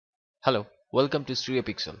Hello, welcome to Stereo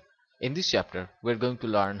Pixel. In this chapter, we're going to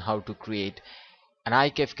learn how to create an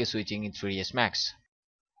IKFK switching in 3ds Max.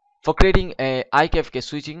 For creating a IKFK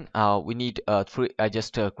switching, we need three. I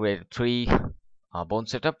just created three bone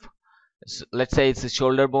setup. Let's say it's the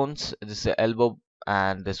shoulder bones, this is the elbow,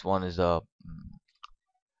 and this one is the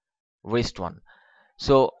wrist one.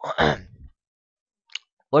 So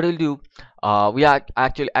what we'll do, we are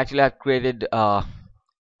actually have created a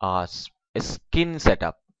skin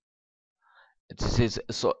setup. This is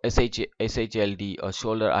so shld or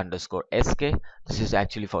shoulder underscore sk. This is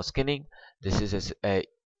actually for skinning. This is a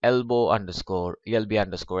elbow underscore elb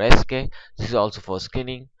underscore sk. This is also for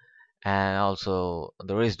skinning, and also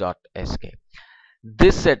the wrist dot sk.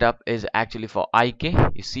 This setup is actually for ik.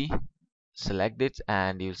 You see, select it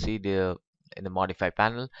and you'll see the in the modify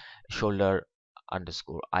panel shoulder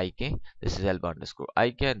underscore ik. This is elbow underscore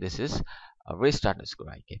ik, and this is wrist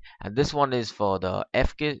underscore ik, and this one is for the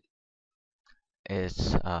fk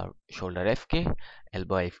is shoulder fk,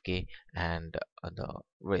 elbow fk, and the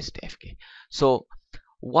wrist fk. So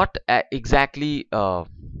what exactly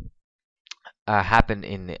happen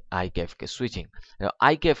in IKFK switching? Now,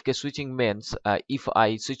 IKFK switching means if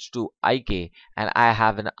I switch to IK and I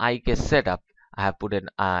have an IK setup, I have put an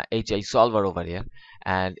HI solver over here,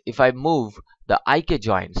 and if I move the IK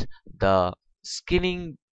joints, the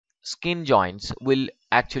skin joints will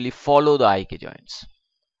actually follow the IK joints.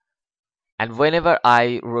 And whenever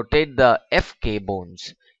I rotate the FK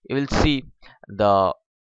bones, you will see the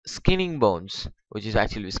skinning bones, which is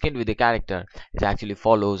actually skinned with the character, it actually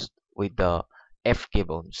follows with the FK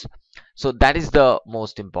bones. So that is the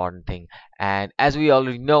most important thing. And as we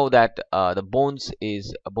already know that the bones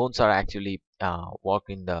are actually work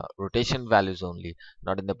in the rotation values only,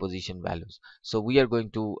 not in the position values. So we are going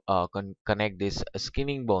to connect this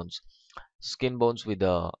skin bones with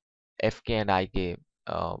the FK and IK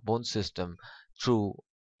bone system through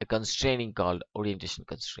a constraining called orientation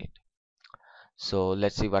constraint. So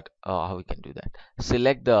let's see what how we can do that.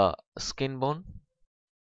 Select the skin bone,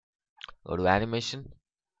 go to animation,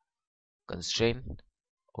 constraint,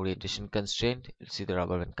 orientation constraint. You'll see the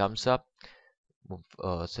rubber band comes up.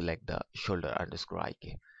 Move, select the shoulder underscore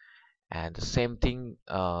ik, and the same thing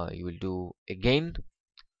you will do again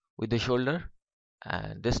with the shoulder,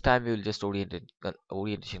 and this time we will just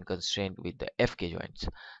orientation constraint with the FK joints.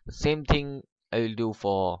 The same thing I will do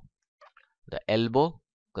for the elbow,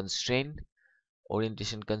 constraint,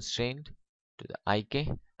 orientation constraint to the IK,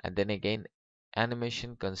 and then again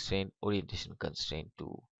animation constraint, orientation constraint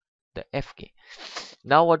to the FK.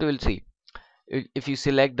 Now what we will see, if you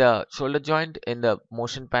select the shoulder joint in the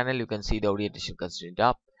motion panel, you can see the orientation constraint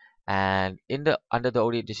up, and in the under the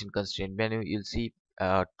orientation constraint menu you'll see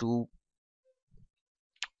two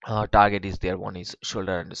target is there. One is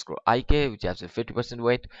shoulder underscore ik, which has a 50%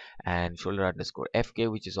 weight, and shoulder underscore fk,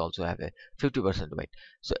 which is also have a 50% weight.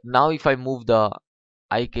 So now if I move the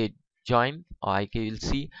ik joint or ik, you'll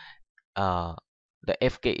see the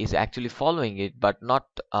fk is actually following it, but not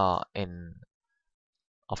in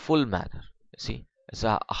a full manner. See, it's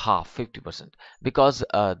a half, 50%, because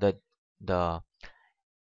the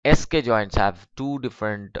sk joints have two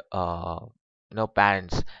different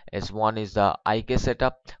parents. As one is the IK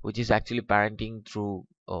setup, which is actually parenting through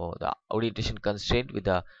the orientation constraint with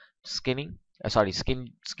the skinning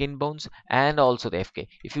skin bones, and also the FK.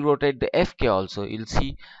 If you rotate the FK also, you'll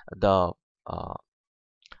see the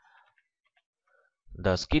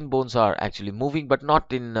skin bones are actually moving, but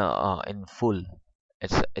not in full.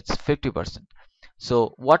 It's 50%.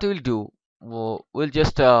 So what we'll do, we'll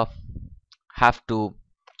just have to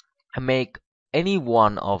make any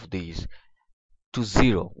one of these to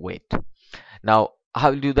 0 weight. Now how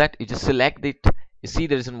will do that? You just select it. You see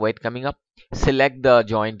there is a weight coming up. Select the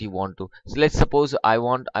joint you want to. So let's suppose I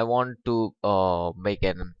want to make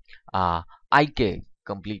an IK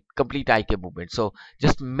complete IK movement. So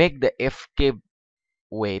just make the FK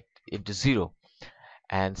weight into 0,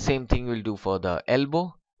 and same thing we'll do for the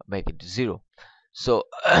elbow, make it 0. So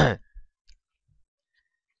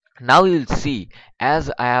now you'll see,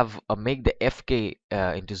 as I have make the FK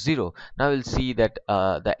into 0, now you'll see that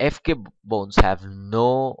the FK bones have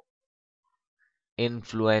no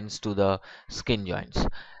influence to the skin joints,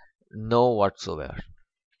 no whatsoever.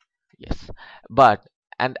 Yes, but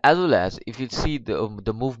and as well as if you see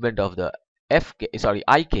the movement of the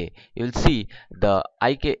IK, you will see the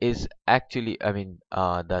IK is actually,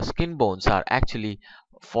 the skin bones are actually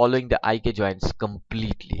following the IK joints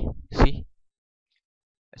completely. See,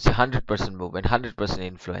 it's 100% movement, 100%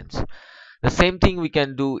 influence. The same thing we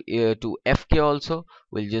can do to FK also.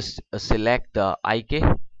 We'll just select the IK,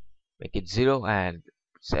 make it 0, and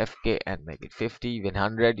it's FK and make it 50, even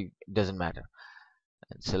 100, it doesn't matter.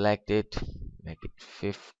 And select it, make it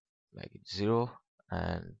 50, make it 0,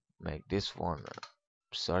 and make this one,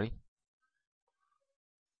 sorry.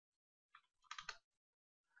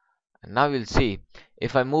 And now we'll see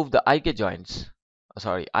if I move the IK joints,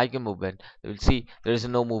 sorry, IK movement, we'll see there is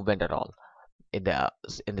no movement at all in the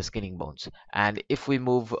skinning bones. And if we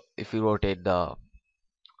rotate the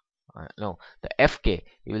no, the FK,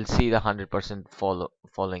 you will see the 100%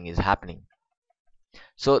 following is happening.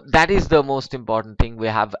 So that is the most important thing. We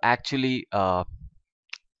have actually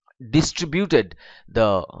distributed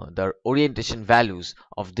the orientation values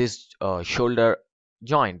of this shoulder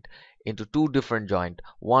joint into two different joint.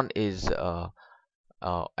 One is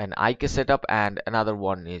an IK setup and another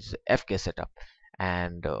one is FK setup,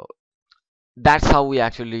 and that's how we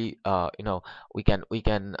actually we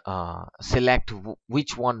can select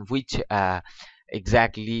which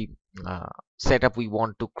exactly setup we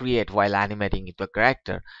want to create while animating the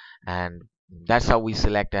character, and that's how we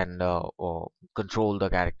select and or control the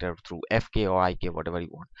character through FK or IK, whatever you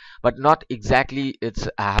want. But not exactly it's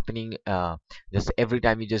happening just every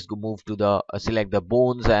time you just go move to the select the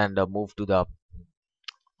bones and move to the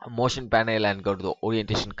motion panel and go to the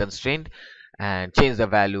orientation constraint and change the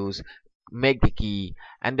values, make the key,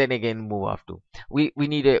 and then again move up to we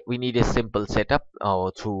need a simple setup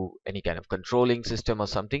through any kind of controlling system or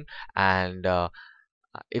something. And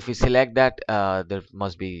if we select that, there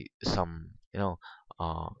must be some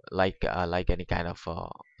like any kind of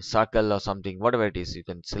circle or something, whatever it is, you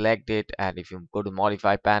can select it. And if you go to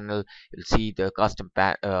modify panel, you'll see the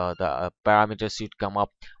the parameters should come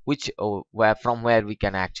up, which where we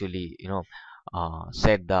can actually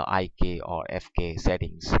set the IK or FK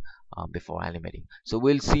settings before animating. So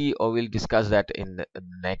we'll see, or we'll discuss that in the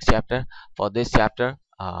next chapter. For this chapter,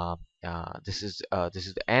 this is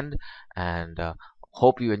the end, and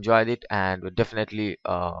hope you enjoyed it, and we'll definitely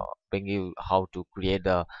bring you how to create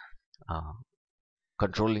the uh,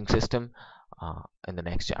 controlling system in the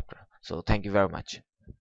next chapter. So thank you very much.